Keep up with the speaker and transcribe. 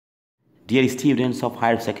Dear students of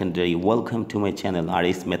higher secondary, welcome to my channel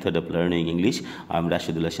RS Method of Learning English. I'm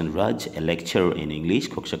Rashidul Hassan Raj, a lecturer in English,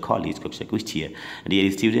 Koksha College, Koksha Kushtia. Dear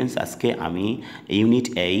students, আজকে আমি Unit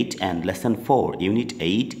 8 and Lesson 4, Unit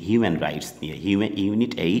 8 Human Rights নিয়ে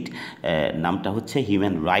Unit 8 নামটা হচ্ছে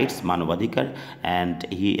Human Rights মানবাধিকার and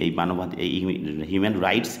এই Human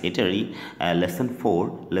Rights এটারই Lesson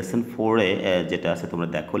 4 এ যেটা আছে তোমরা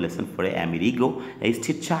দেখো Lesson 4 A Amerigo a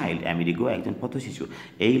street child, Amerigo একজন পথশিশু।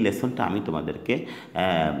 এই লেসনটা আমি তোমাদেরকে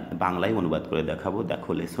বাংলায় অনুবাদ করে দেখাবো। দেখো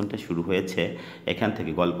লেসনটা শুরু হয়েছে এখান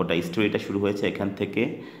থেকে, গল্পটা স্টোরিটা শুরু হয়েছে এখান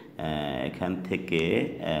থেকে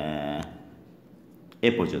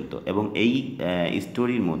এ পর্যন্ত, এবং এই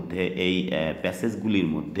স্টোরির মধ্যে এই প্যাসেজগুলির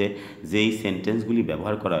মধ্যে যেই সেন্টেন্সগুলি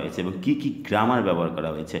ব্যবহার করা হয়েছে এবং কি কি গ্রামার ব্যবহার করা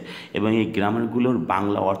হয়েছে এবং এই গ্রামারগুলোর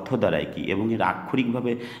বাংলা অর্থ দ্বারায় কি এবং এর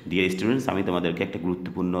আক্ষরিকভাবে, ডিয়ার স্টুডেন্টস, আমি তোমাদেরকে একটা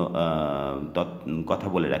গুরুত্বপূর্ণ কথা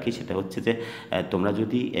বলে রাখি। সেটা হচ্ছে যে তোমরা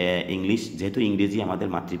যদি ইংলিশ, যেহেতু ইংরেজি আমাদের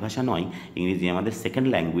মাতৃভাষা নয়, ইংরেজি আমাদের সেকেন্ড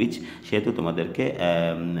ল্যাঙ্গুয়েজ, সেহেতু তোমাদেরকে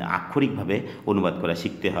আক্ষরিকভাবে অনুবাদ করা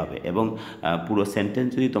শিখতে হবে এবং পুরো সেন্টেন্স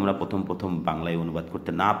যদি তোমরা প্রথম বাংলায় অনুবাদ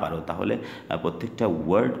করতে না পারো তাহলে প্রত্যেকটা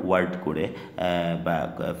ওয়ার্ড করে বা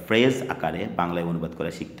ফ্রেজ আকারে বাংলায় অনুবাদ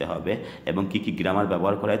করা শিখতে হবে। এবং কি কি গ্রামার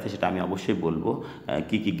ব্যবহার করা হয়েছে সেটা আমি অবশ্যই বলবো।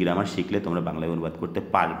 কি কি গ্রামার শিখলে তোমরা বাংলায় অনুবাদ করতে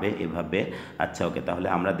পারবে এভাবে। আচ্ছা, ওকে, তাহলে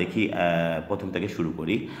আমরা দেখি প্রথম থেকে শুরু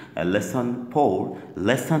করি। Lesson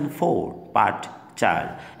 4 part 4,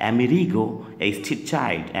 Amerigo a street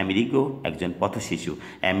child, Amerigo একজন পথশিশু,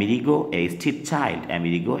 Amerigo a street child,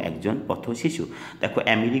 Amerigo একজন পথশিশু। দেখো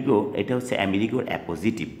Amerigo এটা হচ্ছে Amerigoর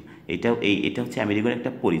অ্যাপোজিটিভ, এটা হচ্ছে আমেরিকার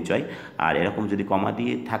একটা পরিচয়। আর এরকম যদি কমা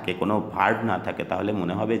দিয়ে থাকে, কোনো ভার্ব না থাকে, তাহলে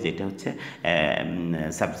মনে হবে যে এটা হচ্ছে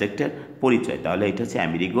সাবজেক্টের পরিচয়। তাহলে এটা হচ্ছে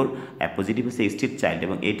আমেরিকার অ্যাপোজিটিভ হচ্ছে স্ট্রিট চাইল্ড,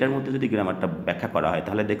 এবং এটার মধ্যে যদি গ্রামারটা ব্যাখ্যা করা হয়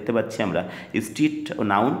তাহলে দেখতে পাচ্ছি আমরা street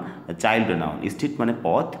noun, child noun. Street মানে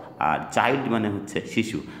পথ আর চাইল্ড মানে হচ্ছে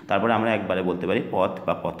শিশু। তারপরে আমরা একবারে বলতে পারি পথ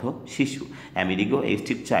বা পথ শিশু। আমেরিগো এই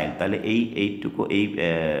স্ট্রিট চাইল্ড, তাহলে এইটুকু এই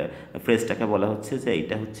ফ্রেজটাকে বলা হচ্ছে যে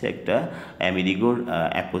এইটা হচ্ছে একটা আমেরিগোর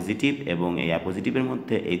অ্যাপোজিটিভ, এবং এই অ্যাপোজিটিভের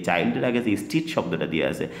মধ্যে এই চাইল্ডের আগে যে স্ট্রিট শব্দটা দিয়ে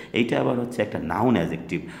আছে এইটা আবার হচ্ছে একটা নাউন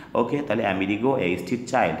অ্যাডজেক্টিভ। ওকে, তাহলে আমেরিগো এই স্ট্রিট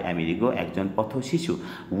চাইল্ড, আমেরিগো একজন পথ শিশু।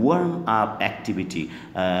 ওয়ার্ম আপ অ্যাক্টিভিটি,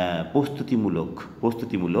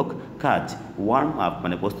 প্রস্তুতিমূলক কাজ। ওয়ার্ম আপ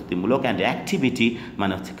মানে প্রস্তুতিমূলক, অ্যান্ড অ্যাক্টিভিটি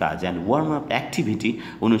মানে হচ্ছে কাজ। অ্যান্ড ওয়ার্ম আপ অ্যাক্টিভিটি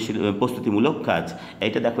প্রস্তুতিমূলক কাজ।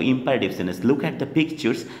 এটা দেখো imperative sentence. Look at the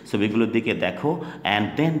pictures, ছবিগুলোর দিকে দেখো, অ্যান্ড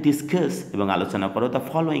দেন ডিসকাস এবং আলোচনা করো দ্য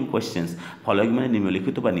ফলোয়িং কোয়েশ্চেন্স। ফলোয়িং মানে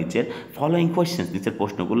নিম্নলিখিত বা নিচের, ফলোয়িং কোয়েশ্চেন্স নিচের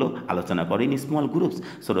প্রশ্নগুলো আলোচনা করো। ইন স্মল গ্রুপস,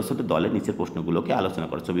 ছোট দলে নিচের প্রশ্নগুলোকে আলোচনা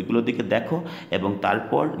করো। ছবিগুলোর দিকে দেখো এবং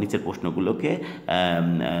তারপর নিচের প্রশ্নগুলোকে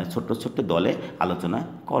ছোট্ট দলে আলোচনা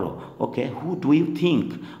করো। ওকে, হু ডু ইউ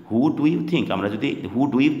থিঙ্ক, আমরা যদি who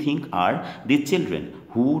do you think R the children,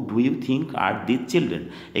 who do you think R the children,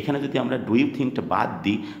 এখানে যদি আমরা ডু ইউ থিঙ্কটা বাদ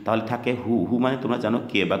দিই তাহলে থাকে হু মানে তোমরা জানো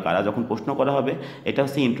কে বা কারা। যখন প্রশ্ন করা হবে এটা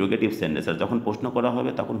হচ্ছে ইন্ট্রোগেটিভ সেন্টেন্স, আর যখন প্রশ্ন করা হবে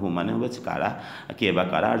তখন হু মানে হচ্ছে কারা, কে বা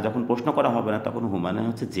কারা। আর যখন প্রশ্ন করা হবে না তখন হু মানে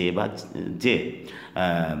হচ্ছে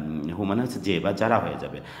যে বা যারা হয়ে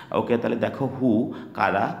যাবে। ওকে, তাহলে দেখো হু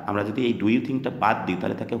কারা, আমরা যদি এই ডু ইউ থিঙ্কটা বাদ দিই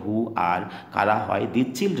তাহলে থাকে হু আর কারা হয় দি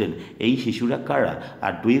চিলড্রেন, এই শিশুরা কারা।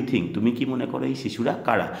 আর ডু ইউ থিঙ্ক, তুমি কি মনে করো এই শিশুরা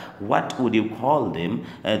কারা। What would you call them,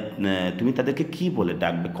 তুমি তাদেরকে কি বলে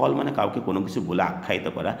ডাকবে। কল মানে কাউকে কোনো কিছু বলে আখ্যায়িত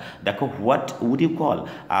করা। দেখো হোয়াট উড ইউ কল,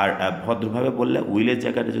 আর ভদ্রভাবে বললে উইলের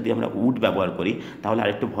জায়গাটা যদি আমরা উড ব্যবহার করি তাহলে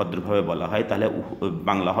আরেকটু ভদ্রভাবে বলা হয়, তাহলে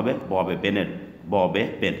বাংলা হবে ববে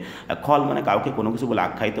পেন। কল মানে কাউকে কোনো কিছু বলে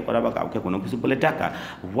আখ্যায়িত করা বা কাউকে কোনো কিছু বলে ডাকা।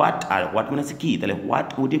 হোয়াট মানে হচ্ছে কি, তাহলে what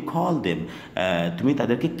would you call them, তুমি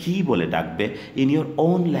তাদেরকে কি বলে ডাকবে। ইন ইউর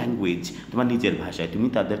ওন ল্যাঙ্গুয়েজ, তোমার নিজের ভাষায়, তুমি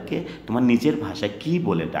তাদেরকে তোমার নিজের ভাষায় কি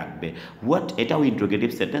বলে ডাকবে। হোয়াট এটাও interrogative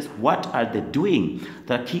sentence. What are they doing,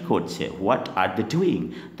 তারা কি করছে। হোয়াট আর দে ডুইং,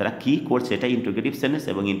 তারা কি করছে, এটা ইন্ট্রোগেটিভ সেন্টেন্স,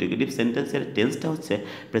 এবং ইন্ট্রোগেটিভ সেন্টেন্সের টেন্সটা হচ্ছে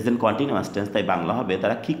প্রেজেন্ট কন্টিনিউয়াস টেন্স, তাই বাংলা হবে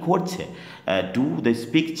তারা কি করছে। ডু দিস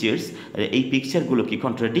পিকচার্স, এই পিকচারগুলো কি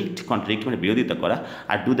কন্ট্রাডিক্ট মানে বিরোধিতা করা।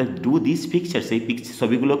 আর ডু দিস পিকচার্স, এই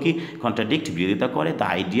ছবিগুলো কি কন্ট্রাডিক্ট বিরোধিতা করে। দ্য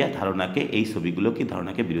আইডিয়া ধারণাকে, এই ছবিগুলো কি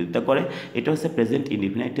ধারণাকে বিরোধিতা করে। এটা হচ্ছে প্রেজেন্ট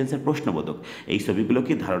ইনডিফিনাইট টেন্সের প্রশ্নবোধক। এই ছবিগুলো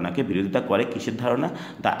কি ধারণাকে বিরোধিতা করে, কিসের ধারণা।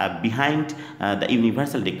 বিহাইন্ড দ্য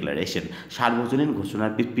ইউনিভার্সাল ডিক্লারেশন, সার্বজনীন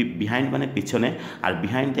ঘোষণার, বিহাইন্ড মানে পিছনে, আর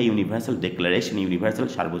behind the universal declaration, universal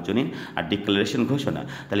সার্বজনীন, আর ডিক্লারেশন ঘোষণা।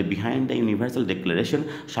 তাহলে বিহাইন্ড দ্য ইউনিভার্সাল ডিক্লারেশন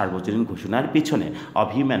সার্বজনীন ঘোষণার পিছনে। অফ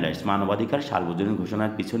হিউম্যান রাইটস মানবাধিকার, সার্বজনীন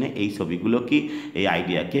ঘোষণার পিছনে এই ছবিগুলো কি এই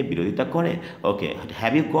আইডিয়াকে বিরোধিতা করে? ওকে,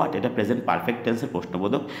 হ্যাভ ইউ গট, এটা প্রেজেন্ট পারফেক্ট টেন্সের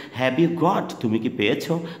প্রশ্নবোধক। হ্যাভ ইউ গট, তুমি কি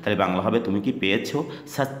পেয়েছো, তাহলে বাংলা হবে তুমি কি পেয়েছো।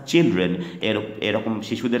 সাচ চিলড্রেন, এরকম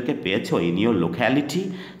শিশুদেরকে পেয়েছো। ইন ইউর লোক্যালিটি,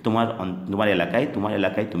 তোমার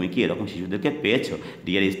এলাকায় তুমি কি এরকম শিশুদেরকে পেয়েছো।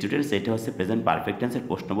 ডিয়ার স্টুডেন্টস, এটা হচ্ছে প্রেজেন্ট পারফেক্ট টেন্সের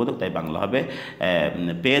প্রশ্নবোধক, তাই বাংলা হবে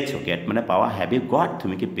পেয়েছো। গেট মানে পাওয়া, হ্যাভ ইউ গট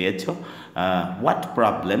তুমি কি পেয়েছো। হোয়াট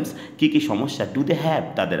প্রবলেমস, কি কি সমস্যা, ডু দে হ্যাভ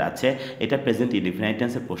তাদের আছে, এটা প্রেজেন্ট ইনডিফিনাইট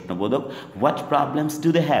টেন্সের প্রশ্নবোধক। What problems do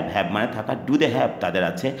they have, have মানে থাকা, ডু দে হ্যাভ তাদের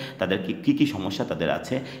আছে, তাদের কি কি সমস্যা তাদের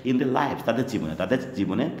আছে। ইন দ্য লাইফ, তাদের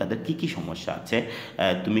জীবনে তাদের কি কি সমস্যা আছে।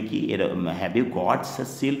 তুমি কি have you got such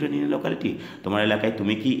children in locality, তোমার এলাকায়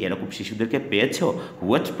তুমি কি এরকম শিশুদেরকে পেয়েছো।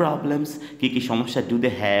 হোয়াট প্রবলেমস, কি কি সমস্যা, ডু দে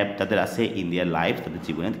হ্যাভ তাদের আছে, ইন দিয়ার লাইফ তাদের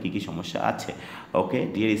জীবনে কি কি সমস্যা আছে। ওকে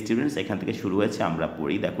ডিয়ার স্টুডেন্টস, এখান থেকে শুরু হয়েছে, আমরা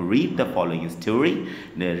পড়ি। দেখো, read the following story,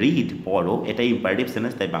 read পড়ো, এটা ইম্পারেটিভ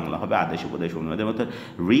সেন্টেন্স, তাই বাংলা হবে আদেশ উপদেশ অনুরোধের মতো।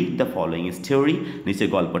 রিড দ্য ফলোইং স্টোরি, নিচে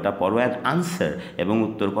গল্পটা পড়ো, অ্যান্ড আনসার এবং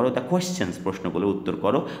উত্তর করো, দ্য কোয়েশ্চেন্স প্রশ্নগুলো উত্তর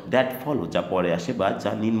করো, দ্যাট ফলো যা পরে আসে বা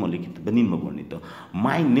যা নিম্নলিখিত বা নিম্নবর্ণিত।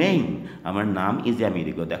 মাই নেম, আমার নাম, ইজ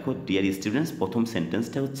আমেরিগো। দেখো ডিয়ার স্টুডেন্টস, প্রথম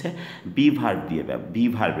সেন্টেন্সটা হচ্ছে বি ভার্ব দিয়ে বি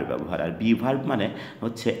ভার্বের ব্যবহার, আর বি ভার্ব মানে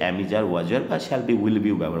হচ্ছে অ্যামিজার, ওয়াজার বা শ্যাল বি, উইল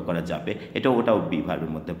বিও ব্যবহার করা যাবে, ওটাও বি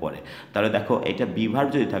ভার্বের মধ্যে পড়ে। তাহলে দেখো, এটা বি ভার্ব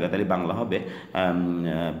যদি থাকে তাহলে বাংলা হবে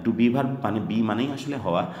বি ভার্ব মানে বি মানেই আসলে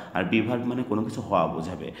হওয়া, আর বি ভার্ব মানে কোনো কিছু হওয়া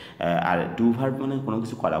বোঝাবে, আর ডু ভার্ব মানে কোনো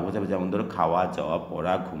কিছু করা বোঝাবে। যেমন ধরো খাওয়া, যাওয়া,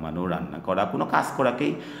 পড়া, ঘুমানো, রান্না করা, কোনো কাজ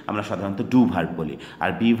করাকেই আমরা সাধারণত ডু ভার্ব বলি। আর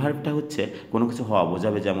বি ভার্বটা হচ্ছে কোনো কিছু হওয়া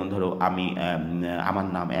বোঝাবে। যেমন ধরো আমার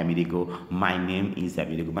নাম Amerigo, my name is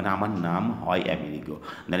Amerigo, মানে আমার নাম হয় আমেরিগো।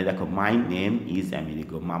 মানে দেখো, মাই নেম ইজ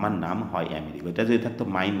আমেরিগো, আমার নাম হয় আমেরিগো। এটা যদি থাকতো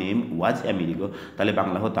মাই নেম ওয়াজ আমেরিগো, তাহলে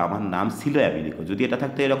বাংলা হতো আমার নাম ছিল আমেরিগো। যদি এটা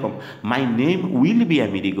থাকতো এরকম my name will be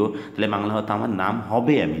Amerigo, তাহলে বাংলা হতো আমার নাম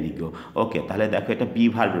হবে আমেরিগো। ওকে, তাহলে দেখো, এটা বি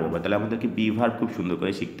ভার্বের ব্যাপার, তাহলে আমাদেরকে বি ভার্ব খুব সুন্দর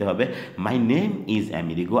করে শিখতে হবে। মাই নেম ইজ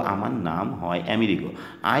আমেরিগো, আমার নাম হয় আমেরিগো।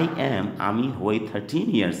 আই অ্যাম, আমি হই 13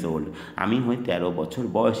 ইয়ার্স ওল্ড, আমি হই 13 বছর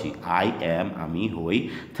বয়সী। আই অ্যাম, আমি হই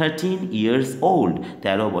 13 ইয়ার্স ওল্ড,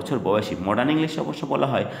 13 বছর বয়সী। মডার্ন ইংলিশে অবশ্য বলা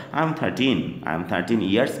হয় আই এম 13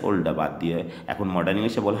 ইয়ার্স ওল্ড বাদ দিয়ে এখন মডার্ন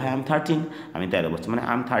ইংলিশে বলা হয় আই এম 13, আমি 13 বছর, মানে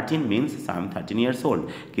I am 13 means I am 13 years old.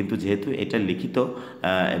 কিন্তু যেহেতু এটা লিখিত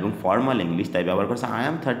এবং ফর্মাল ইংলিশ, তাই ব্যবহার করছে আই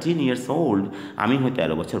এম 13 ইয়ার্স ওল্ড, আমি হই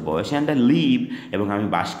 13 বছর বয়সে। অ্যান্ড আই লিভ, এবং আমি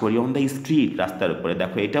বাস করি অন দ্য স্ট্রিট, রাস্তার উপরে।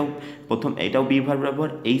 দেখো, এটাও বি ভার্ব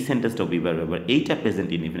ব্যবহার, এই সেন্টেন্সটাও বি ভার্ব ব্যবহার, এইটা প্রেজেন্ট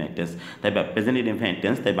ইনডিফিনাইট টেন্স, তাই প্রেজেন্ট ইনডিফিনাইট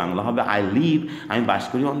টেন্স, তাই বাংলা হবে আই লিভ, আমি বাস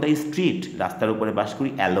করি অন দ্য স্ট্রিট, রাস্তার উপরে বাস করি।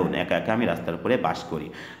 অ্যালোন, একা একা আমি রাস্তার উপরে বাস করি।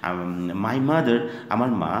 মাই মাদার,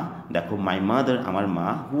 আমার মা। দেখো, মাই মাদার, আমার মা।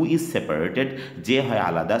 হু ইজ সেপারেটেড, যে হয়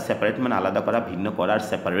আলাদা, সেপারেট মানে আলাদা করা, ভিন্ন করা, আর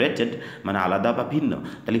সেপারেটেড মানে আলাদা বা ভিন্ন।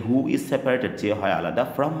 তাহলে হু ইজ সেপারেটেড, যে হয় আলাদা,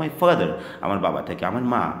 ফ্রম মাই ফাদার, আমার বাবা থেকে। আমার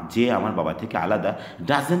মা যে আমার বাবা থেকে আলাদা।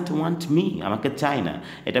 ডাজেন্ট ওয়ান্ট মি, আমাকে চায় না,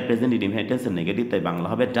 এটা প্রেজেন্ট ইনডিফিনিট টেন্সের নেগেটিভ, তাই বাংলা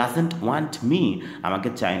হবে ডাজেন্ট ওয়ান্ট মি, আমাকে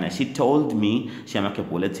চায় না। শি টোল্ড মি, সে আমাকে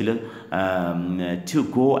বলেছিল টু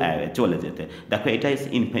গো অ্যাওয়ে, চলে যেতে। দেখো,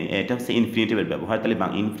 এটা হচ্ছে ইনফিনিটিভের ব্যবহার, তাহলে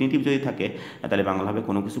ইনফিনিটিভ যদি থাকে তাহলে বাংলা হবে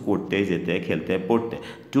কোনো কিছু করতে, যেতে, খেলতে, পড়তে।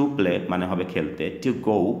 টু প্লে মানে হবে খেলতে, টু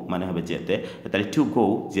গো মানে হবে যেতে, তাহলে টু গো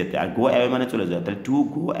যেতে, আর গো অ্যাওয়ে মানে চলে যাওয়া, তাহলে টু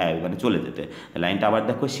গো অ্যাওয়ে মানে চলে যেতে। লাইনটা আবার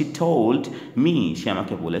দেখো, শি টোল্ড মি, সে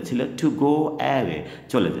আমাকে বলেছিল টু গো অ্যাওয়ে,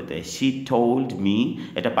 চলে যেতে। শি টোল্ড মি,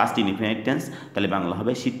 এটা পাস্ট ইনডিফিনিট টেন্স, তাহলে বাংলা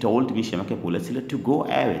হবে শি টোল্ড মি, সে আমাকে বলেছিল টু গো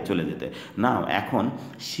অ্যাওয়ে, চলে যেতে। নাও এখন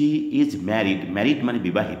শি ইজ ম্যারিড, ম্যারিড মানে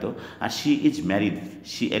বিবাহিত, আর শি ইজ ম্যারিড,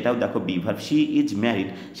 এটাও দেখো be verb, she is married,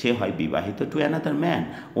 সে হয় বিবাহিত, টু অ্যানাদার ম্যান,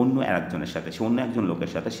 অন্য আরেকজনের সাথে, সে অন্য একজন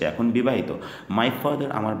লোকের সাথে সে এখন বিবাহিত। মাই ফাদার,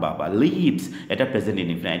 আমার বাবা। লিভস, এটা present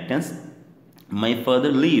indefinite tense, my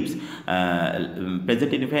father leaves.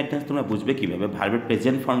 Present indefinite tense তোমরা বুঝবে কীভাবে, ভার্বের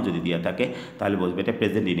প্রেজেন্ট ফর্ম যদি দেওয়া থাকে তাহলে বুঝবে এটা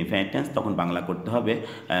প্রেজেন্ট ইনডিফিনিট টেন্স, তখন বাংলা করতে হবে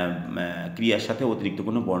ক্রিয়ার সাথে অতিরিক্ত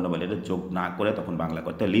কোনো বর্ণমালা এটা যোগ না করে তখন বাংলা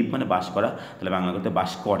করতে হবে। লিভ মানে বাস করা, তাহলে বাংলা করতে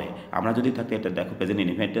বাস করে। আমরা যদি থাকে এটা দেখো প্রেজেন্ট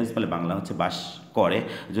ইনডিফিনিট টেন্স, বলে বাংলা হচ্ছে বাস করে।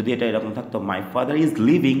 যদি এটা এরকম থাকতো মাই ফাদার ইজ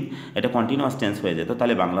লিভিং, এটা কন্টিনিউয়াস টেন্স হয়ে যেত,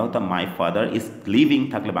 তাহলে বাংলা হতো মাই ফাদার ইজ লিভিং,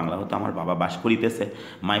 থাকলে বাংলা হতো আমার বাবা বাস করিতেছে।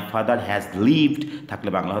 মাই ফাদার হ্যাজ লিভড, থাকলে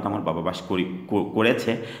বাংলা হতো আমার বাবা বাস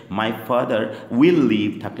করেছে। মাই ফাদার উইল লিভ,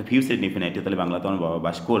 থাকলে ফিউচার ইনডিফিনিট, তাহলে বাংলাতে আমার বাবা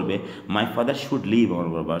বাস করবে। মাই ফাদার শুড লিভ, আমার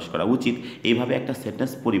বাবা বাস করা উচিত। এইভাবে একটা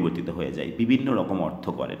সেন্টেন্স পরিবর্তিত হয়ে যায়, বিভিন্ন রকম অর্থ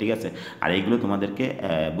করে, ঠিক আছে। আর এইগুলো তোমাদেরকে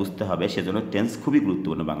বুঝতে হবে, সেজন্য টেন্স খুবই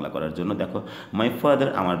গুরুত্বপূর্ণ বাংলা করার জন্য। দেখো, মাই ফাদার,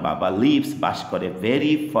 আমার বাবা, লিভস বাস করে,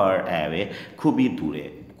 ভেরি ফার অ্যাওয়ে, খুবই দূরে,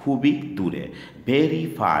 খুবই দূরে। Very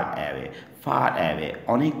far away, far away,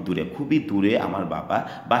 অনেক দূরে, খুবই দূরে আমার বাবা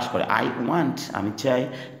বাস করে। আই ওয়ান্ট, আমি চাই,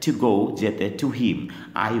 টু গো, যেতে, টু হিম।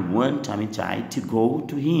 আই ওয়ান্ট, আমি চাই, টু গো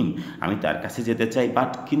টু হিম, আমি তার কাছে যেতে চাই,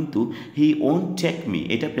 বাট কিন্তু হি ওন্ট টেক মি,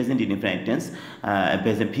 এটা present indefinite tense,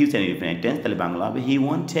 present future indefinite tense, তাহলে বাংলা হবে হি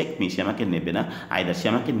ওন্ট টেক মি, সে আমাকে নেবে না, আইদার সে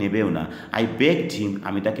আমাকে নেবেও না। আই বেগড হিম,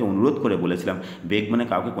 আমি তাকে অনুরোধ করে বলেছিলাম, বেগ মানে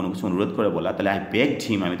কাউকে কোনো কিছু অনুরোধ করে বলা, তাহলে আই বেগড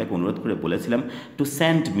হিম, আমি তাকে অনুরোধ করে বলেছিলাম, টু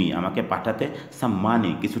সেন্ড মি, আমাকে পাঠাতে, সাম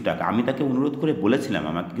মানি, কিছু টাকা, আমি তাকে অনুরোধ করে বলেছিলাম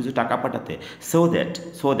আমাকে কিছু টাকা পাঠাতে, সো দ্যাট,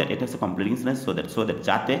 এটা হচ্ছে কমপ্লিটিং সেন্টেন্স, সো দ্যাট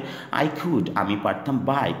যাতে, আই কুড, আমি পারতাম,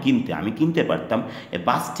 বাই কিনতে, আমি কিনতে পারতাম, এ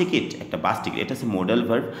বাস টিকিট, একটা বাস টিকিট, এটা হচ্ছে মডেল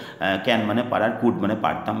ভার্ব, ক্যান মানে পারার, কুড মানে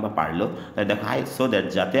পারতাম বা পারলো, তাহলে দেখো সো দ্যাট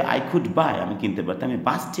যাতে, আই কুড বাই, আমি কিনতে পারতাম, এ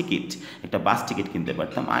বাস টিকিট, একটা বাস টিকিট কিনতে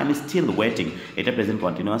পারতাম। আই এম স্টিল ওয়েটিং, এটা প্রেজেন্ট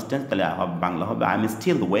কন্টিনিউয়াস টেন্স, তাহলে বাংলা হবে আই এম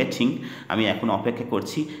স্টিল ওয়েটিং, আমি এখন অপেক্ষা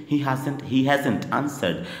করছি, হি হ্যাজেন্ট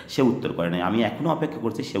আনসার্ড, সে উত্তর করে নাই, আমি এখনও অপেক্ষা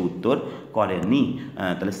করছি, সে উত্তর করেনি।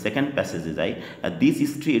 তাহলে সেকেন্ড প্যাসেজে যাই, দিস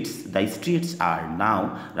স্ট্রিটস, দ্য স্ট্রিটস আর নাও,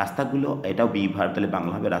 রাস্তাগুলো, এটাও বি ভার্ব, তাহলে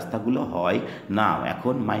বাংলা হবে রাস্তাগুলো হয় নাও,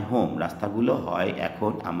 এখন, মাই হোম, রাস্তাগুলো হয়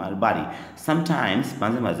এখন আমার বাড়ি। সামটাইমস,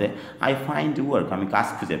 মাঝে মাঝে, আই ফাইন্ড ওয়ার্ক, আমি কাজ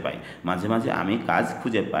খুঁজে পাই, মাঝে মাঝে আমি কাজ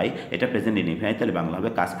খুঁজে পাই, এটা প্রেজেন্ট ইনডিফিনিট, তাহলে বাংলা হবে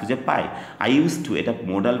কাজ খুঁজে পাই। আই ইউজ টু, এটা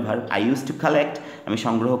modal verb, I use to collect, আমি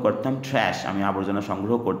সংগ্রহ করতাম, ট্র্যাশ, আমি আবর্জনা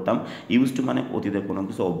সংগ্রহ করতাম, ইউজ টু মানে অতীতে কোনো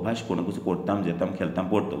কিছু অভ্যাস, কোনো কিছু করতাম, যেতাম, খেলতাম,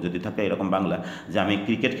 পড়তাম, যদি থাকে এরকম বাংলা যে আমি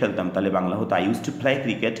ক্রিকেট খেলতাম, তাহলে বাংলা হতো I use to play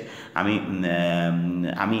cricket,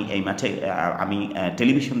 আমি এই মাঠে আমি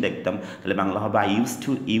টেলিভিশন দেখতাম, তাহলে বাংলা হবে I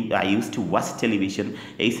use to watch television,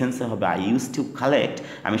 এই সেন্সে হবে আই ইউজ টু কালেক্ট,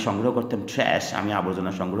 আমি সংগ্রহ করতাম, ট্র্যাশ, আমি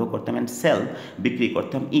আবর্জনা সংগ্রহ করতাম, অ্যান্ড সেল, বিক্রি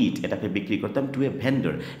করতাম, ইট, এটাকে বিক্রি করতাম, টু এ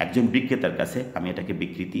ভেন্ডর, একজন বিক্রেতার কাছে আমি এটাকে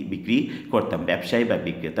বিক্রি করতাম, ব্যবসায়ী বা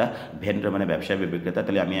বিক্রেতা, ভেন্ডর মানে ব্যবসায়ী বা বিক্রেতা,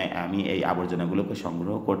 তাহলে আমি এই আবর্জনাগুলোকে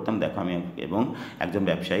সংগ্রহ করতাম, দেখো আমি, এবং একজন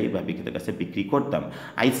ব্যবসায়ী বা বিক্রেতার কাছে বিক্রি করতাম।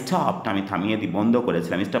 আই স্টপড, আমি থামিয়ে বন্ধ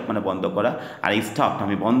করেছিলাম, স্টপ মানে বন্ধ করা, আর এই স্টপড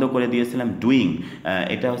আমি বন্ধ করে দিয়েছিলাম, ডুইং,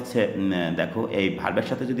 এটা হচ্ছে দেখো এই ভার্বের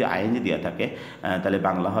সাথে যদি আইএনজি দেওয়া থাকে তাহলে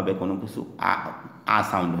বাংলা হবে কোনো কিছু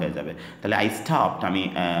সাউন্ড হয়ে যাবে, তাহলে আই স্টপড, আমি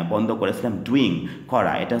বন্ধ করেছিলাম, ডুইং,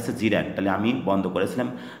 করা, এটা হচ্ছে জিরান, তাহলে আমি বন্ধ করেছিলাম,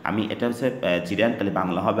 এটা হচ্ছে জিরান, তাহলে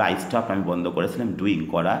বাংলা হবে আই স্টপড, আমি বন্ধ করেছিলাম, ডুইং,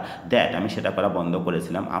 করা, দ্যাট, আমি সেটা করা বন্ধ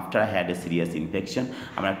করেছিলাম, after I had a serious infection,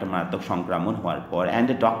 আমার একটা মারাত্মক সংক্রমণ হওয়ার পর, and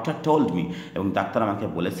a doctor told me, এবং ডাক্তার আমাকে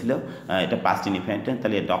বলেছিল, এটা পাস্ট ইনডিফিনিট টেন্স,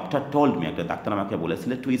 তাহলে ডক্টর টোল্ড মি, একটা ডাক্তার আমাকে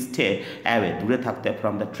বলেছিল, টু স্টে অ্যাওয়ে, দূরে থাকতে,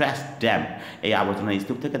 ফ্রম দ্য ট্র্যাশ ড্যাম্প, এই আবর্জনা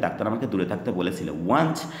স্তূপ থেকে ডাক্তার আমাকে দূরে থাকতে বলেছিল।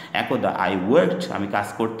 ওয়ান্স, একদা, আই ওয়ার্কড, আমি কাজ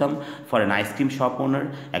করতাম, ফর অ্যান আইসক্রিম শপ ওনার,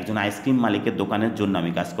 একজন আইসক্রিম মালিকের দোকানের জন্য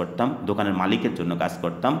আমি কাজ করতাম, দোকানের মালিকের জন্য কাজ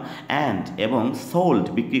করতাম, অ্যান্ড, এবং সোল্ড,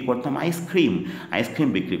 বিক্রি করতাম, আইসক্রিম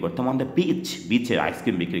বিক্রি করতাম, অন দ্য বিচে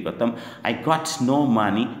আইসক্রিম বিক্রি করতাম। আই গট নো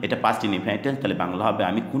মানি, এটা পাস্ট ইনডিফিনিট টেন্স, তাহলে বাংলা হবে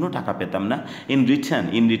আমি কোনো টাকা পেতাম না, ইন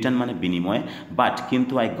রিটার্ন মানে বিনিময়ে, বাট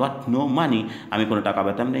কিন্তু, আই গট নো মানি, আমি কোনো টাকা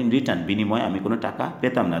পেতাম না, ইন রিটার্ন বিনিময়ে আমি কোনো টাকা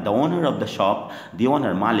পেতাম না। The owner of the shop, the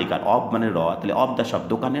owner Malik, R of মানে তাহলে অফ দ্য শপ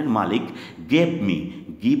দোকানের মালিক, গেভ মি,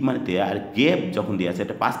 গিভ মানে দেয়া, আর গেভ যখন দেওয়া আছে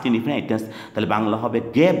এটা পাস্ট ইনডিফিনিট টেন্স, তাহলে বাংলা হবে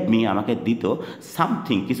গেভ মি, আমাকে দিত,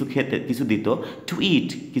 সামথিং, কিছু দিত, টু ইট,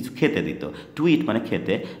 কিছু খেতে দিত, টু ইট মানে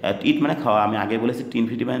খেতে, ইট মানে খাওয়া, আমি আগে বলেছি টু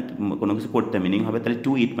ইনফিনিটিভ মানে কোনো কিছু করতে মিনিং হবে, তাহলে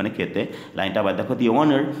টু ইট মানে খেতে, লাইনটা আবার দেখো, দি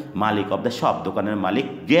ওনার, মালিক, অফ দ্য শপ দোকানের মালিক,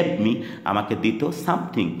 গেভ মি, আমাকে দিত,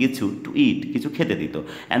 সামথিং, কিছু, টু ইট, কিছু খেতে দিত,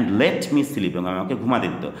 অ্যান্ড লেট মি স্লিপ, এবং আমাকে ঘুমাতে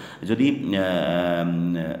দিত।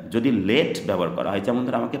 যদি লেট ব্যবহার করা হয়, যেমন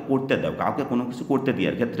ধরো আমাকে পড়তে দাও, কাউকে কোনো কিছু করতে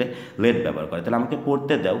দেওয়ার ক্ষেত্রে লেট ব্যবহার করে, তাহলে আমাকে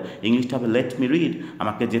পড়তে দাও, ইংলিশটা হবে লেট মি রিড,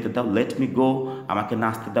 আমাকে যেতে দাও, লেট মি গো, আমাকে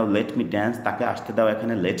নাচতে দাও, লেট মি ড্যান্স, তাকে আসতে দাও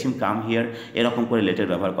এখানে, লেট হিম কাম হিয়ার, এরকম করে লেটের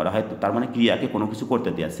ব্যবহার করা হয়, তো তার মানে ক্রিয়াকে কোনো কিছু করতে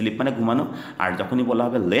দেওয়া, স্লিপ মানে ঘুমানো, আর যখনই বলা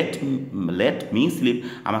হবে লেট মি স্লিপ,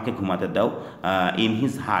 আমাকে ঘুমাতে দাও, ইন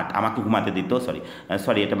হিজ হার্ট, আমাকে ঘুমাতে দিত,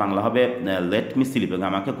 সরি এটা বাংলা হবে লেট মি স্লিপ, এবং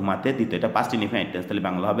আমাকে ঘুমাতে দিত, এটা পাস্ট ইনডিফিনিট টেন্স, তাহলে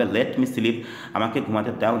বাংলা হবে লেট মি স্লিপ, আমাকে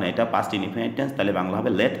ঘুমাতে দাও না, এটা পাস্ট ইনডিফিনিট টেন্স, তাহলে বাংলা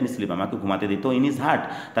হবে লেট মি স্লিপ, আমাকে ঘুমাতে দিত, ইন হিজ হার্ট,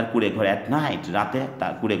 তার কুড়ে ঘরে, অ্যাট নাইট, রাতে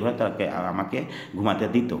তার কুড়ে ঘরে তাকে আমাকে ঘুমাতে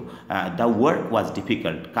দিত। দ্য ওয়ার্ক ওয়াজ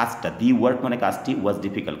ডিফিকাল্ট, কাজটা, দি ওয়ার্ক মানে কাজটি, ওয়াজ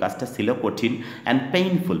ডিফিকাল্ট, কাজটা ছিল কঠিন, অ্যান্ড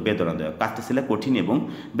পেইনফুল, বেদনাদায়ক, কাজটা ছিল কঠিন এবং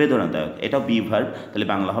বেদনাদায়ক, এটাও বি ভার্ব, তাহলে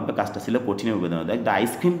বাংলা হবে কাজটা ছিল কঠিন এবং বেদনাদায়ক। দ্য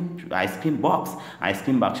আইসক্রিম বক্স,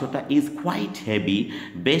 আইসক্রিম বাক্সটা, ইজ কোয়াইট হেভি,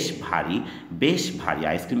 বেশ ভারী,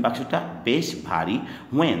 আইসক্রিম বাক্সটা বেশ ভারী,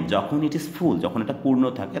 ওয়েন, যখন ইট ইজ ফুল, যখন এটা পূর্ণ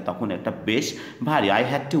থাকে তখন এটা বেশ ভারী। আই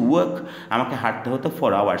হ্যাড টু ওয়ার্ক, আমাকে হাঁটতে হতো, হতো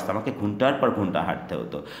ফর আওয়ার্স, আমাকে ঘন্টার পর ঘন্টা হাঁটতে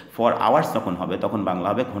হতো। ফর আওয়ার্স যখন হবে তখন বাংলা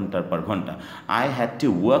হবে ঘন্টার পর ঘন্টা। আই হ্যাড টু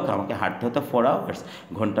ওয়ার্ক, আমাকে হাঁটতে হতো ফর আওয়ার্স,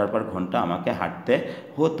 ঘন্টার পর ঘন্টা আমাকে হাঁটতে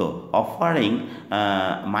হতো। অফারিং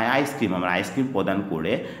মাই আইসক্রিম, আমার আইসক্রিম প্রদান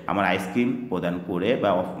করে, আমার আইসক্রিম প্রদান করে বা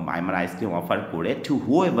আমার আইসক্রিম অফার করে two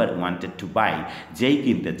whoever wanted to by, যেই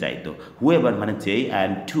কিনতে চাইতো, হুএভার মানে যেই,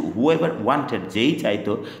 অ্যান্ড টু হুএভার ওয়ান্টেড যেই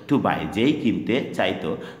চাইতো, টু বাই যেই কিনতে চাইতো,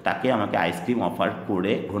 তাকে আমাকে আইসক্রিম অফার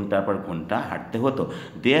করে ঘন্টার পর ঘন্টা হাঁটতে হতো।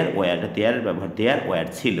 দেয়ার ওয়ার, দেয়ার ব্যবহার, দেয়ার ওয়ার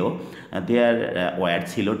ছিল, দেয়ার ওয়ার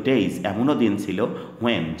ছিল ডেইজ, এমনও দিন ছিল,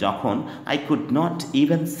 হোয়েন যখন, I could not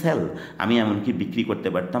even sell, আমি এমনকি বিক্রি করতে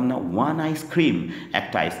পারতাম না, ওয়ান আইসক্রিম,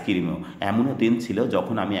 একটা আইসক্রিমও, এমনও দিন ছিল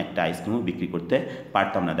যখন আমি একটা আইসক্রিমও বিক্রি করতে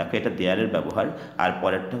পারতাম না। দেখো এটা দেয়ারের ব্যবহার, আর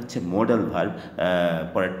পরেরটা হচ্ছে মোডাল ভার্ব,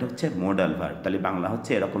 পরেরটা হচ্ছে মোডাল ভার্ব। তাহলে বাংলা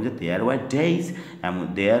হচ্ছে এরকম যে there were days,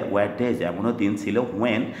 there were days এমনও দিন ছিল,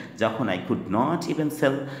 হোয়েন যখন, I could not even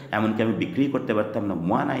sell, এমনকি আমি বিক্রি করতে পারতাম না,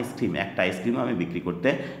 ওয়ান আইসক্রিম, একটা আইসক্রিমও আমি বিক্রি করতে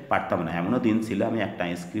পারতাম না, এমনও দিন ছিল আমি একটা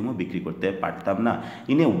আইসক্রিমও বিক্রি করতে পারতাম না।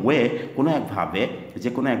 ইন এ ওয়ে, কোনো একভাবে, যে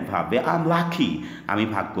কোনো একভাবে, আই এম লাকি, আমি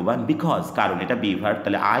ভাগ্যবান, বিকজ কারণ, এটা বি ভার্ব,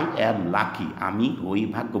 তাহলে আই অ্যাম লাকি, আমি ওই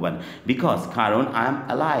ভাগ্যবান, বিকজ কারণ, আই এম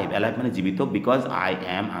অ্যালাইভ, অ্যালাইভ মানে জীবিত, বিকজ আই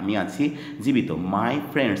অ্যাম আমি আছি জীবিত। মাই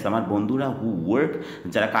ফ্রেন্ডস আমার বন্ধুরা, হু ওয়ার্ক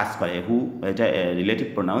যারা কাজ করে, হু এটা রিলেটিভ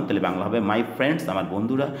প্রোনাউন, তাহলে বাংলা হবে মাই ফ্রেন্ডস আমার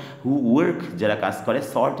বন্ধুরা, হু ওয়ার্ক যারা কাজ করে,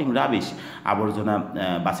 সর্টিং রাবিশ আবর্জনা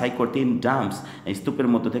বাছাই করতে, ইন ডাম্পস স্তূপের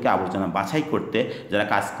মধ্য থেকে আবর্জনা বাছাই করতে যারা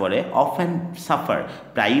কাজ করে, অফেন সাফার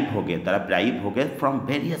প্রায়ই ভোগে, তারা প্রায়ই ভোগে, ফ্রম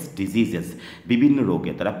ভেরিয়াস ডিজিজেস বিভিন্ন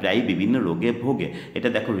রোগে, তারা প্রায়ই বিভিন্ন রোগে ভোগে। এটা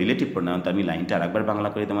দেখো রিলেটিভ প্রোনাউন, তো আমি লাইনটা আরেকবার বাংলা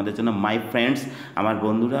করি তোমাদের জন্য। মাই ফ্রেন্ডস আমার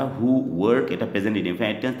বন্ধুরা, হু ওয়ার্ক এটা প্রেজেন্ট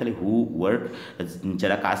ইনডিফিনিট টেন্স, তাহলে হু ওয়ার্ক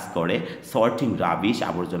যারা কাজ করে, সর্টিং রাবিশ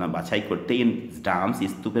আবর্জনা বাছাই করতে, ইন ডাম্পস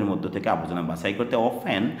স্তূপের মধ্য থেকে আবর্জনা বাছাই করতে,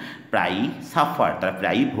 অফেন প্রায়ই, সাফার তারা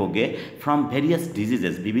প্রায়ই ভোগে, ফ্রম ভেরিয়াস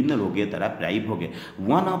ডিজিজেস বিভিন্ন রোগে তারা প্রায়ই ভোগে।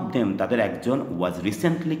 ওয়ান অফ দেম তাদের একজন, ওয়াজ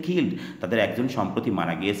রিসেন্টলি কিল্ড তাদের একজন সম্প্রতি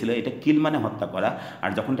মারা গিয়েছিল, এটা কিল মানে হত্যা করা, আর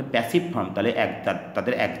যখন এটা প্যাসিভ ফর্ম তাহলে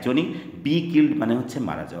তাদের একজনই, বি কিল্ড মানে হচ্ছে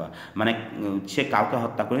মারা যাওয়া, মানে সে কাউকে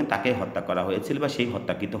হত্যা করেনি, তাকে হত্যা করা হয়েছিল বা সেই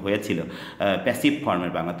হত্যাকৃত হয়েছিল, প্যাসিভ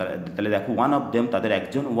ফর্মের বাংলা। তাহলে দেখো ওয়ান অফ দেম তাদের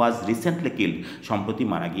একজন, ওয়াজ রিসেন্টলি কিল্ড সম্প্রতি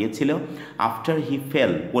মারা গিয়েছিল, আফটার হি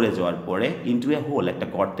ফেল পড়ে যাওয়ার পরে, ইন্টু এ হোল একটা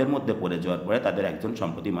গর্তের মধ্যে পড়ে যাওয়ার পরে তাদের একজন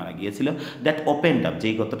সম্প্রতি মারা গিয়েছিল, দ্যাট ওপেন্ড আপ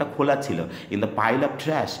যেই গর্তটা খোলা ছিল, in the pile of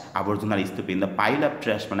trash আবর্জনার স্তূপে, in the pile of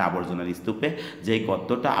trash মানে আবর্জনার স্তূপে, যেই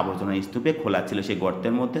গর্তটা আবর্জনার স্তূপে খোলা ছিল সেই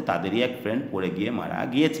গর্তের মধ্যে তাদেরই এক ফ্রেন্ড পড়ে গিয়ে মারা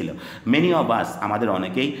গিয়েছিল। মেনি অফ আস আমাদের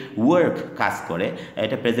অনেকেই ওয়ার্ক কাজ করে,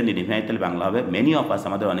 এটা প্রেজেন্ট ইনডিফিনিট, তাহলে বাংলা হবে মেনি অফ আস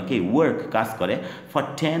আমাদের অনেকেই ওয়ার্ক কাজ করে, ফর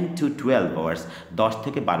 10 to 12 আওয়ার্স 10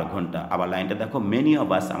 থেকে 12 ঘন্টা। আবার লাইনটা দেখো, মেনি অফ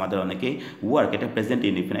আস আমাদের অনেকেই ওয়ার্ক এটা প্রেজেন্ট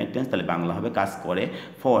ইনডিফিনিট টেন্স, তাহলে বাংলা হবে কাজ করে,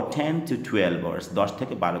 ফর 10 to 12 আওয়ার্স 10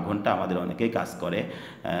 থেকে 12 ঘন্টা আমাদের অনেকেই কাজ করে,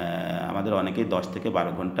 আমাদের অনেকেই 10 থেকে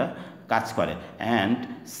 12 ঘন্টা কাজ করে। অ্যান্ড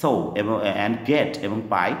সো এবং অ্যান্ড গেট এবং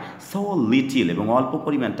পাই, সো লিটিল এবং অল্প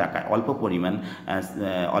পরিমাণ টাকায়, অল্প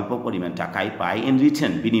পরিমাণ টাকায় পাই, ইন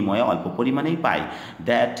রিটার্ন বিনিময়ে অল্প পরিমাণেই পাই,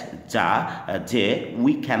 দ্যাট যা, যে,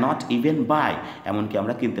 উই ক্যানট ইভেন বাই এমনকি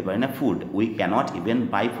আমরা কিনতে পারি না, food we cannot even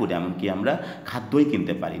buy food এমনকি আমরা খাদ্যই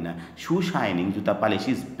কিনতে পারি না। শু শাইনিং জুতা পালিশ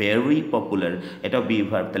ইজ ভেরি পপুলার, এটাও বি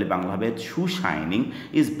ভার্ব, তাহলে বাংলা হবে শু shining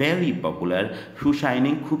is very popular, shoe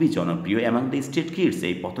shining খুবই জনপ্রিয়, অ্যামাং দ্য স্ট্রিট কিডস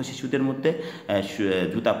এই পথ শিশুদের মধ্যে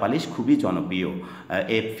জুতা পালিশ খুবই জনপ্রিয়।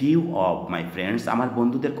 A few of my friends আমার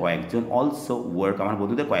বন্ধুদের কয়েকজন, অলসো ওয়ার্ক আমার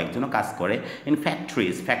বন্ধুদের কয়েকজনও কাজ করে, ইন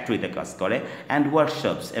ফ্যাক্টরিজ ফ্যাক্টরিতে কাজ করে, অ্যান্ড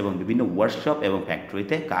ওয়ার্কশপস এবং বিভিন্ন ওয়ার্কশপ এবং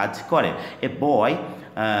ফ্যাক্টরিতে কাজ করে। এ বয়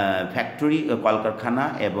ফ্যাক্টরি কলকারখানা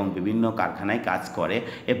এবং বিভিন্ন কারখানায় কাজ করে,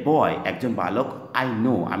 এ বয় একজন বালক, আই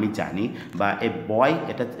নো আমি জানি, বা এ বয়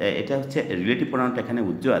এটা হচ্ছে রিলেটিভ প্রোনাউনটা এখানে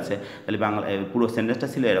উজ্জ্ব আছে, তাহলে বাংলা পুরো সেন্টেন্সটা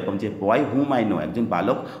ছিল এরকম যে বয় হুম আই নো একজন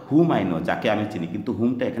বালক, হুম আই নো যাকে আমি চিনি, কিন্তু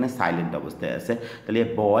হুমটা এখানে সাইলেন্ট অবস্থায় আছে, তাহলে এ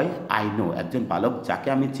বয় আই নো একজন বালক যাকে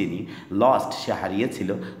আমি চিনি, লস্ট সে হারিয়েছিল,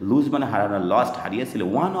 লুজ মানে হারানো, লস্ট হারিয়েছিল,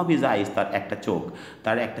 ওয়ান অফ হিজ আইস তার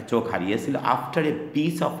একটা চোখ হারিয়েছিল, after a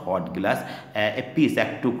piece of hot glass a piece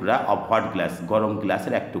এক টুকরা অফ হট গ্লাস গরম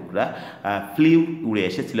গ্লাসের এক টুকরা, ফ্লিউ উড়ে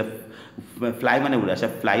এসেছিল, ফ্লাই মানে উড়ে আসা,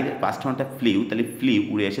 ফ্লাই পাস্ট ফর্মটা ফ্লিউ, তাহলে ফ্লিউ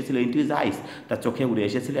উড়ে এসেছিল, ইনটু হিজ আইস তার চোখে উড়ে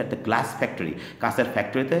এসেছিল, একটা গ্লাস ফ্যাক্টরি কাঁচের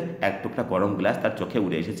ফ্যাক্টরিতে এক টুকরা গরম গ্লাস তার চোখে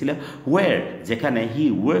উড়ে এসেছিল, হোয়ার যেখানে, হি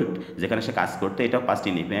ওয়ার্কড যেখানে সে কাজ করতে, এটা পাস্ট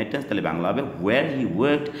ইনডিফিনিট টেন্স, তাহলে বাংলা হবে হোয়ার হি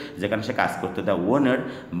ওয়ার্কড যেখানে সে কাজ করতে, দ্য ওনার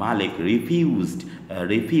মালিক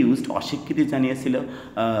রিফিউজড অস্বীকৃতি জানিয়েছিল,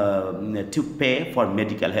 to pay for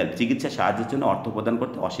medical help চিকিৎসা সাহায্যের জন্য অর্থ প্রদান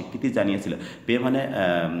করতে অস্বীকৃতি জানিয়েছিল, পে মানে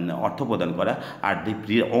অর্থ প্রদান করা, আর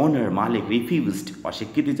দি ওনার মালিক রিফিউজড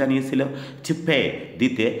অস্বীকৃতি জানিয়েছিল টু পে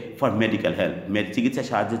দিতে ফর মেডিকেল হেল্প চিকিৎসা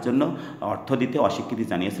সাহায্যের জন্য অর্থ দিতে অস্বীকৃতি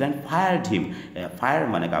জানিয়েছিলেন ফায়ার্ড হিম ফায়ার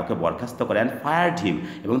মানে কাউকে বরখাস্ত করে অ্যান্ড ফায়ার্ড হিম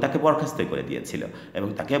এবং তাকে বরখাস্তই করে দিয়েছিল এবং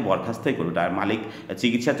তাকে বরখাস্তই করল তার মালিক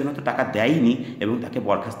চিকিৎসার জন্য তো টাকা দেয়নি এবং তাকে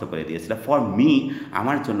বরখাস্ত করে দিয়েছিল ফর মি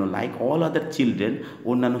আমার জন্য লাইক অল আদার চিলড্রেন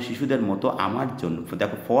অন্যান্য শিশুদের মতো আমার জন্য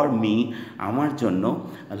দেখো ফর মি আমার জন্য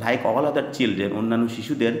লাইক অল আদার চিলড্রেন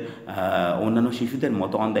অন্যান্য শিশুদের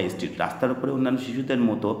মতো অন দ্য স্ট্রিট রাস্তার উপরে অন্যান্য শিশুদের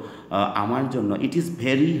মতো আমার জন্য ইট ইজ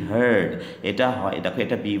ভেরি হার্ড এটা হয় দেখো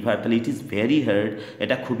এটা বিভার তাহলে ইট ইজ ভেরি হার্ড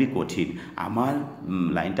এটা খুবই কঠিন আমার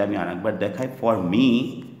লাইনটা আমি আরেকবার দেখাই ফর মি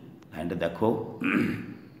লাইনটা দেখো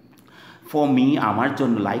ফর মি আমার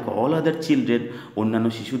জন্য লাইক অল আদার চিলড্রেন অন্যান্য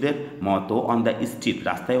শিশুদের মতো অন দ্য স্ট্রিট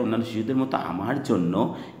রাস্তায় অন্যান্য শিশুদের মতো আমার জন্য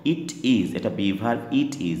ইট ইজ এটা বিভার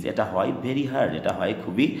ইট ইজ এটা হয় ভেরি হার্ড এটা হয়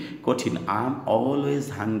খুবই কঠিন আই এম অলওয়েজ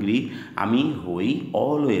হাংরি আমি হই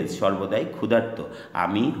অলওয়েজ সর্বদাই ক্ষুধার্ত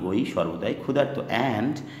আমি হই সর্বদাই ক্ষুধার্ত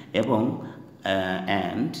অ্যান্ড এবং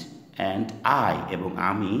অ্যান্ড আই এবং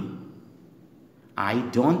আমি I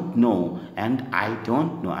don't know and I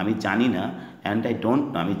don't know আমি জানি না and I don't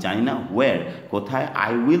know আমি জানি না where কোথায়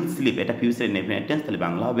I will sleep এটা ফিউচার ইনডেফিনিট টেন্স তাহলে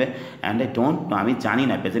বাংলা হবে and I don't know আমি জানি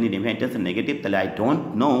না প্রেজেন্ট ইনডেফিনিট টেন্স নেগেটিভ তাহলে I don't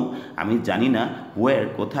know আমি জানি না where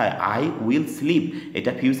কোথায় I will sleep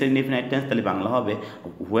এটা ফিউচার ইনডেফিনিট টেন্স তাহলে বাংলা হবে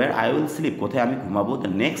where I will sleep কোথায় আমি ঘুমাবো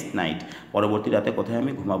the next night পরবর্তী রাতে কোথায়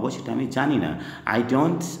আমি ঘুমাবো সেটা আমি জানি না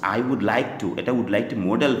I would like to এটা would like to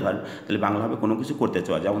modal verb তাহলে বাংলা হবে কোনো কিছু করতে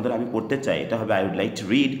চাওয়া যেমন ধর আমি পড়তে চাই এটা হবে I would like to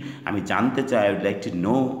read আমি জানতে চাই I would like to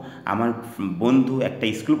know আমার বন্ধু একটা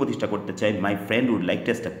স্কুল প্রতিষ্ঠা করতে চাই my friend would like to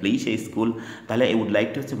establish এই স্কুল তাহলে এই উড লাইক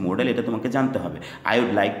টু হচ্ছে মডেল এটা তোমাকে জানতে হবে I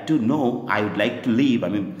would like to know I would like to leave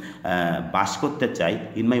আমি বাস করতে চাই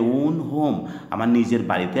ইন মাই ওন হোম আমার নিজের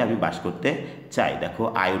বাড়িতে আমি বাস করতে চাই দেখো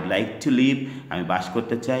I would like to leave আমি বাস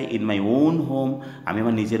করতে চাই ইন মাই ওন হোম আমি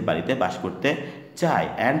আমার নিজের বাড়িতে বাস করতে চাই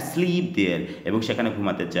অ্যান্ড স্লিপ দেয়ার এবং সেখানে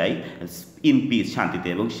ঘুমাতে চাই ইন পিস শান্তিতে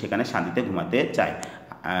এবং সেখানে শান্তিতে ঘুমাতে চাই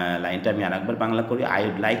লাইনটা আমি আরেকবার বাংলা করি I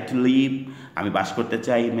would like to leave আমি বাস করতে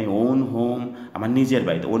চাই ইন মাই ওন হোম আমার নিজের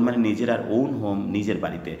বাড়িতে ওন মানে নিজের আর ওন হোম নিজের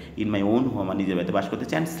বাড়িতে ইন মাই ওন হোম আমার নিজের বাড়িতে বাস করতে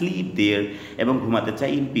চাই অ্যান্ড স্লিপ দেয়ার এবং ঘুমাতে চাই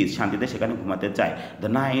ইন পিস শান্তিতে সেখানে ঘুমাতে চাই the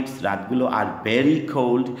Knights রাতগুলো are very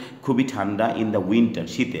cold খুবই ঠান্ডা ইন দ্য উইন্টার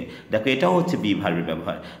শীতে দেখো এটাও হচ্ছে বি ভার্বের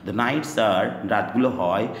ব্যবহার দ্য নাইটস আর রাতগুলো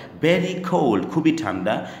হয় ভেরি কোল্ড খুবই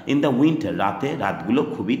ঠান্ডা ইন দ্য উইন্টার রাতগুলো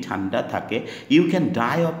খুবই ঠান্ডা থাকে you can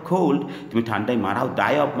die of cold তুমি ঠান্ডায় মারাও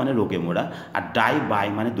ডাই অফ মানে রোগে মোরা আর ডাই বাই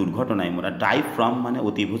মানে দুর্ঘটনায় মোরা ডাই ফ্রম মানে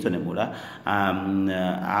অতিভূষণে মোরা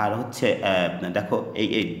আর হচ্ছে দেখো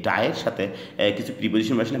এই ডায়ের সাথে কিছু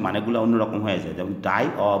প্রিপোজিশন বসলে মানেগুলো অন্যরকম হয়ে যায় যেমন ডাই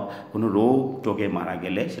অফ কোনো রোগ টোগে মারা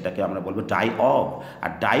গেলে সেটাকে আমরা বলবো die of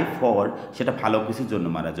R die for সেটা ভালো কিছুর জন্য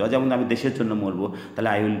মারা যাওয়া যেমন আমি দেশের জন্য মরবো তাহলে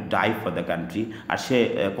I will die for the country আর সে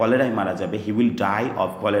কলেরায় মারা যাবে he will die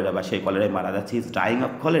of cholera বা সে কলেরায় মারা যাচ্ছে ইজ ডাইং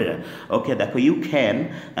অফ কলেরা ওকে দেখো ইউ ক্যান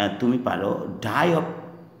তুমি পারো ডাই অফ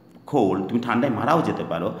কোল্ড তুমি ঠান্ডায় মারাও যেতে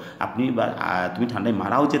পারো তুমি ঠান্ডায়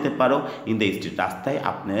মারাও যেতে পারো ইন দ্য স্ট্রিট রাস্তায়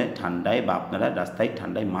আপনি ঠান্ডায় বা আপনারা রাস্তায়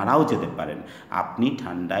ঠান্ডায় মারাও যেতে পারেন আপনি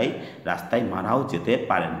ঠান্ডায় রাস্তায় মারাও যেতে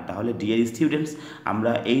পারেন তাহলে ডিয়ার স্টুডেন্টস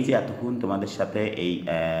আমরা এই যে এতক্ষণ তোমাদের সাথে এই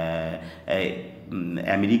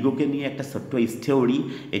আমেরিগোকে নিয়ে একটা ছোট্ট স্টোরি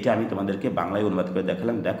এটা আমি তোমাদেরকে বাংলায় অনুবাদ করে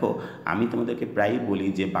দেখালাম দেখো আমি তোমাদেরকে প্রায় বলি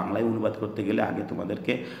যে বাংলায় অনুবাদ করতে গেলে আগে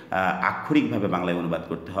তোমাদেরকে আক্ষরিকভাবে বাংলায় অনুবাদ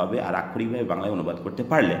করতে হবে আর আক্ষরিকভাবে বাংলায় অনুবাদ করতে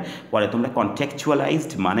পারলে পরে তোমরা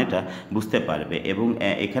কনটেক্সচুয়ালাইজড মানেটা বুঝতে পারবে এবং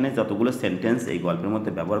এখানে যতগুলো সেন্টেন্স এই গল্পের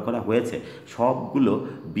মধ্যে ব্যবহার করা হয়েছে সবগুলো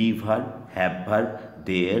be verb have verb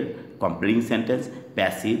there comparing sentence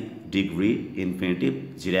passive degree infinitive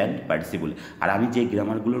জিরান্ড participle আর আমি যে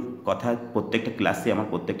গ্রামারগুলোর কথা প্রত্যেকটা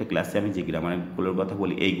ক্লাসে আমি যে গ্রামারগুলোর কথা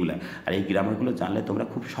বলি এইগুলা আর এই গ্রামারগুলো জানলে তোমরা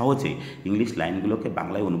খুব সহজেই ইংলিশ লাইনগুলোকে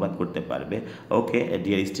বাংলায় অনুবাদ করতে পারবে okay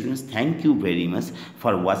dear students thank you very much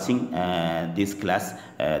for watching this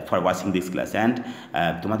class and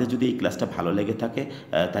তোমাদের যদি এই ক্লাসটা ভালো লেগে থাকে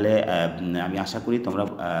তাহলে আমি আশা করি তোমরা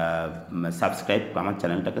আমার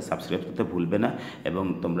চ্যানেলটাকে সাবস্ক্রাইব করতে ভুলবে না এবং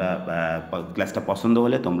তোমরা ক্লাসটা পছন্দ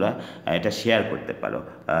হলে তোমরা এটা শেয়ার করতে পারো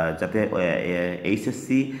যাতে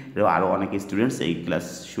এইচএসসি আরও অনেক স্টুডেন্টস এই ক্লাস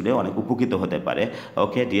শুনে অনেক উপকৃত হতে পারে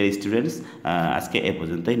ওকে ডিয়ার স্টুডেন্টস আজকে এ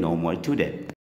পর্যন্তই নো মোর টুডে